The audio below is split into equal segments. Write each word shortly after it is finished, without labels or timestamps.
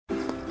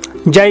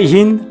जय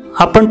हिंद।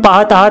 आपण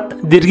पाहत आहात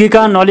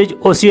दीर्घिका नॉलेज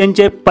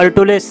ओशियनचे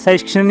पर्टोले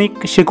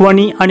शैक्षणिक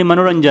शिकवणी आणि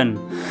मनोरंजन।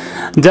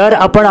 जर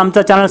आपण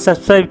आमचा चॅनल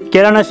सबस्क्राइब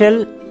केला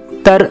नसेल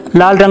तर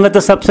लाल रंगाचं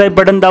सबस्क्राइब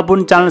बटन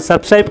दाबून चॅनल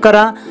सबस्क्राइब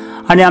करा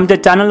आणि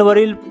आमच्या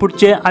चॅनलवरील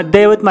पुढचे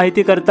अद्ययावत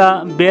माहिती करता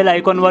बेल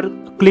आयकॉनवर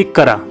क्लिक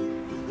करा।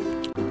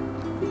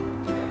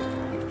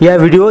 या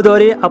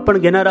व्हिडिओद्वारे आपण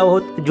घेणार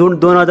आहोत जून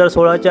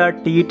 2016च्या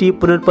TET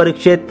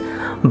पुनर्परीक्षेत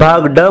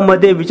भाग ड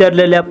मध्ये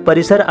विचारलेल्या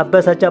परिसर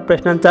अभ्यासाच्या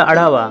प्रश्नांचा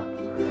आढावा।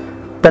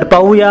 तर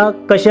पाहूया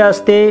कशा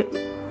असते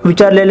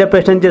विचारलेल्या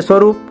प्रश्नांचे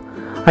स्वरूप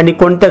आणि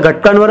कोणत्या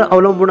घटकांवर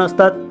अवलंबून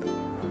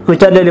असतात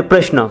विचारलेले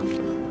प्रश्न।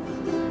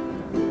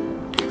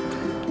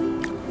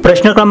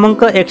 प्रश्न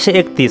क्रमांक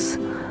 131,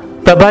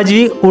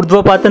 प्रभाजी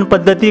ऊर्ध्वपातन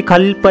पद्धती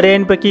खालील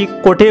पर्यायांपैकी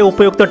कोठे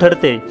उपयुक्त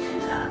ठरते?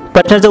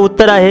 प्रश्नाचं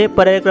उत्तर आहे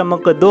पर्याय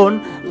क्रमांक 2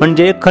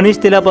 म्हणजे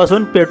खनिज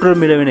तेलापासून पेट्रोल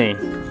मिळविणे।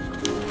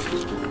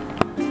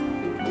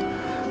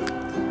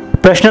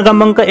 प्रश्न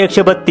क्रमांक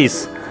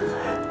 132,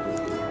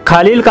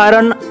 खालील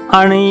कारण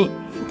आणि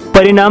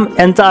परिणाम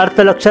यांचा अर्थ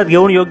लक्षात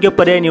घेऊन योग्य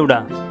पर्याय निवडा।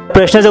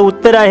 प्रश्नाचं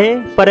उत्तर आहे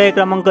पर्याय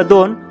क्रमांक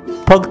 2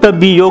 फक्त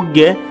बी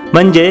योग्य,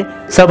 म्हणजे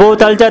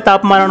सभोवतालच्या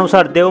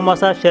तापमानानुसार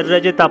देवमासा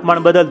शरीराचे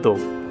तापमान बदलतो।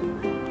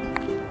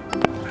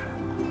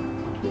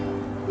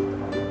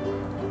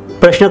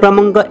 प्रश्न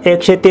क्रमांक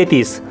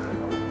 133,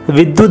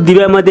 विद्युत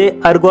दिव्यामध्ये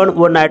आर्गॉन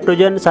व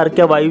नायट्रोजन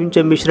सारख्या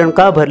वायूंचे मिश्रण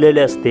का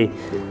भरलेले असते?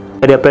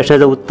 तर या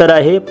प्रश्नाचं उत्तर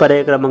आहे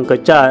पर्याय क्रमांक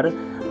 4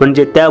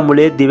 म्हणजे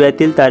त्यामुळे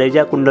दिव्यातील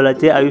तारेच्या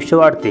कुंडलाचे आयुष्य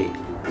वाढते।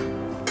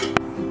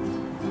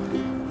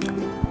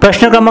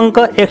 प्रश्न क्रमांक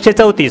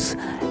 134,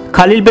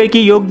 खालीलपैकी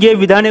योग्य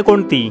विधाने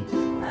कोणती?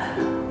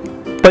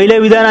 पहिले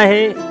विधान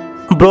आहे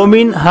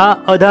ब्रोमीन हा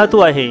अधातू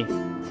आहे।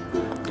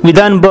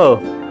 विधान ब,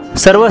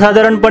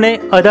 सर्वसाधारणपणे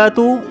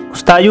अधातू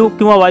स्थायू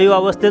किंवा वायू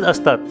अवस्थेत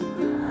असतात।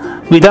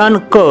 विधान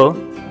क,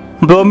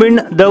 ब्रोमीन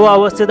द्रव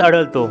अवस्थेत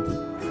आढळतो।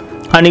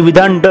 आणि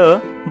विधान ड,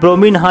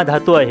 ब्रोमीन हा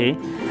धातू आहे।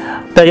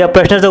 तर या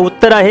प्रश्नाचं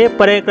उत्तर आहे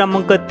पर्याय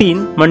क्रमांक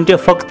 3 म्हणजे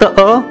फक्त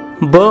अ,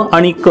 ब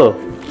आणि क।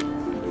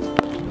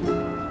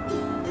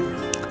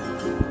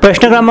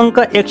 प्रश्न क्रमांक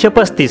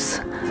 135,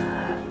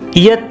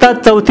 इयत्ता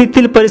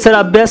 4थीतील परिसर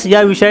अभ्यास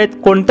या विषयात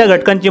कोणत्या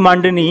घटकांची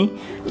मांडणी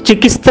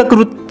चिकित्सक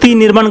वृत्ती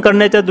निर्माण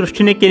करण्याच्या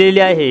दृष्टीने केलेली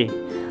आहे?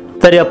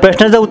 तर या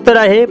प्रश्नाचं उत्तर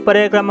आहे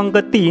पर्याय क्रमांक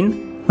 3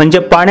 म्हणजे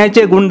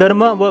पाण्याचे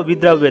गुणधर्म व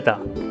विद्राव्यता।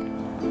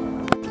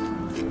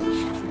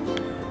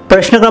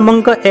 प्रश्न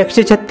क्रमांक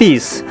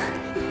 136,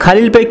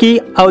 खालीलपैकी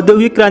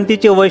औद्योगिक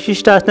क्रांतीचे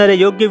वैशिष्ट्य असणाऱ्या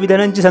योग्य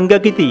विधानांची संख्या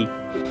किती?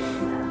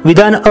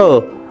 विधान अ,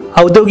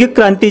 औद्योगिक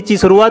क्रांतीची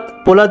सुरुवात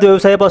पोलाद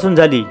व्यवसायापासून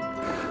झाली।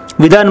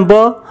 विधान ब,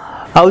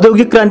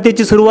 औद्योगिक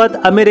क्रांतीची सुरुवात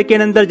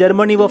अमेरिकेनंतर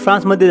जर्मनी व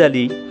फ्रान्समध्ये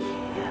झाली।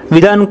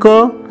 विधान क,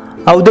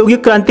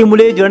 औद्योगिक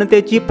क्रांतीमुळे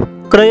जनतेची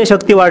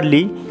क्रयशक्ती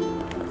वाढली।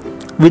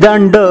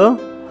 विधान ड,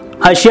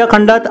 आशिया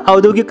खंडात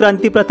औद्योगिक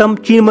क्रांती प्रथम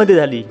चीनमध्ये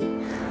झाली।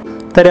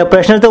 तर या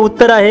प्रश्नाचं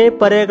उत्तर आहे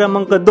पर्याय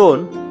क्रमांक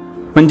 2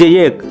 म्हणजे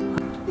 1।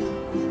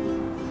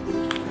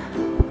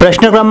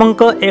 प्रश्न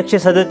क्रमांक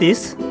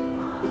 137,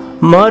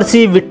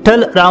 महर्षी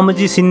विठ्ठल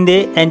रामजी शिंदे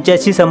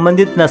यांच्याशी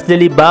संबंधित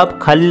नसलेली बाब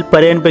खालील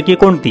पर्यायांपैकी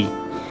कोणती?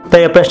 तर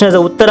या प्रश्नाचं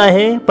उत्तर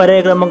आहे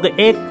पर्याय क्रमांक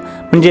 1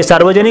 म्हणजे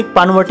सार्वजनिक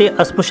पानवटे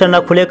अस्पृश्यांना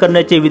खुले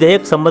करण्याचे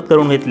विधेयक संमत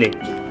करून घेतले।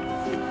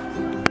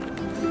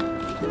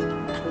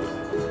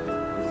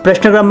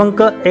 प्रश्न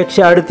क्रमांक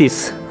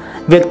 138,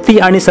 व्यक्ती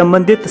आणि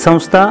संबंधित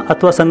संस्था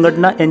अथवा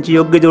संघटना यांची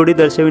योग्य जोडी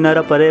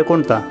दर्शविणारा पर्याय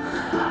कोणता?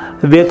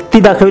 व्यक्ती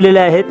दाखविलेले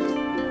आहेत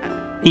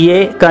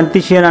ए,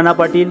 क्रांतिसिंह नाना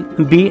पाटील,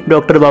 बी,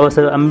 डॉक्टर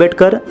बाबासाहेब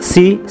आंबेडकर,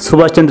 सी,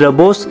 सुभाषचंद्र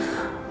बोस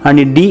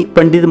आणि डी,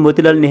 पंडित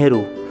मोतीलाल नेहरू।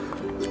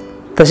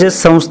 तसेच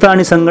संस्था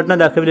आणि संघटना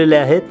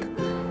दाखविलेल्या आहेत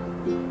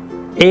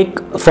 1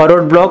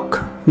 फॉरवर्ड ब्लॉक,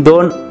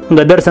 2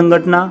 गदर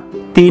संघटना,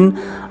 3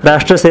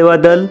 राष्ट्र सेवा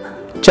दल,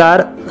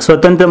 4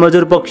 स्वतंत्र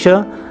मजूर पक्ष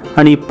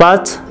आणि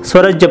 5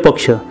 स्वराज्य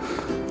पक्ष।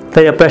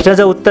 तर या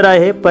प्रश्नाचं उत्तर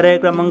आहे पर्याय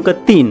क्रमांक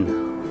 3।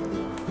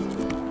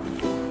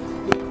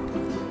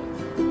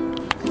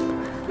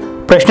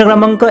 प्रश्न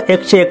क्रमांक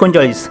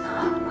 139,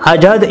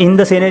 आझाद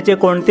हिंद सेनेचे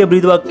कोणते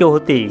ब्रीदवाक्य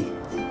होते?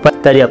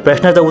 तर या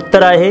प्रश्नाचं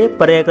उत्तर आहे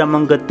पर्याय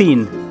क्रमांक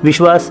 3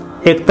 विश्वास,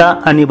 एकता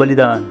आणि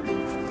बलिदान।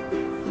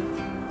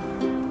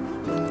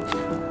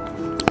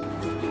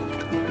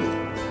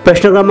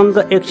 प्रश्न क्रमांक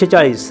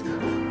 140,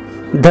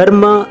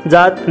 धर्म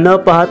जात न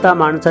पाहता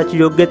माणसाची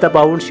योग्यता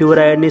पाहून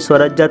शिवरायांनी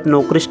स्वराज्यात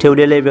नोकरीस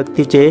ठेवलेल्या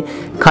व्यक्तीचे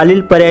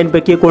खालील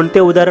पर्यायांपैकी कोणते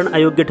उदाहरण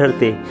अयोग्य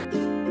ठरते?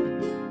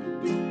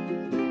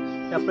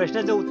 या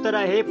प्रश्नाचं उत्तर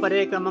आहे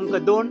पर्याय क्रमांक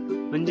 2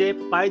 म्हणजे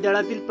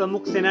पायदळातील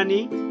प्रमुख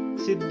सेनानी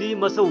सिद्दी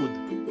मसऊद।